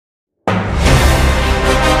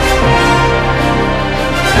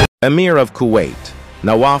Emir of Kuwait,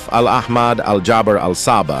 Nawaf Al-Ahmad Al-Jaber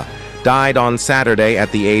Al-Sabah, died on Saturday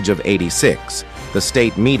at the age of 86, the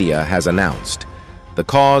state media has announced. The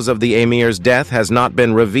cause of the Emir's death has not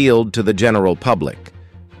been revealed to the general public.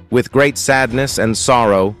 With great sadness and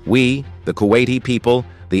sorrow, we, the Kuwaiti people,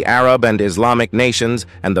 the Arab and Islamic nations,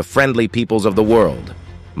 and the friendly peoples of the world,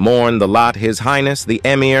 mourn the lot His Highness the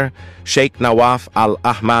Emir, Sheikh Nawaf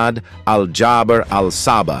Al-Ahmad Al-Jaber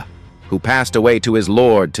Al-Sabah, who passed away to his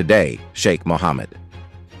Lord today, Sheikh Mohammed.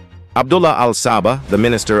 Abdullah Al-Sabah, the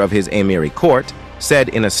minister of his Emiri court, said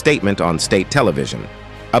in a statement on state television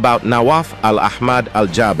about Nawaf Al-Ahmad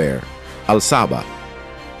Al-Jaber Al-Sabah.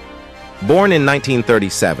 Born in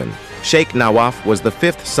 1937, Sheikh Nawaf was the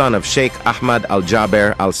fifth son of Sheikh Ahmad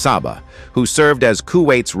Al-Jaber Al-Sabah, who served as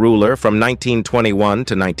Kuwait's ruler from 1921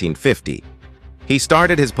 to 1950. He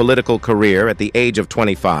started his political career at the age of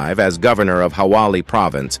 25 as governor of Hawali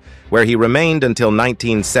province, where he remained until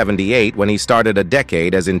 1978 when he started a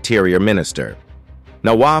decade as interior minister.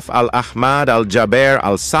 Nawaf Al-Ahmad Al-Jaber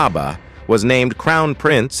Al-Sabah was named Crown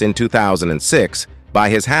Prince in 2006 by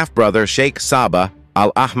his half-brother Sheikh Sabah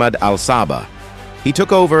Al-Ahmad Al-Sabah. He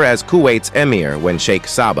took over as Kuwait's Emir when Sheikh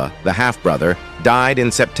Sabah, the half-brother, died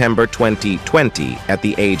in September 2020 at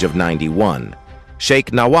the age of 91.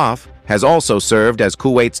 Sheikh Nawaf has also served as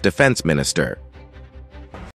Kuwait's defense minister.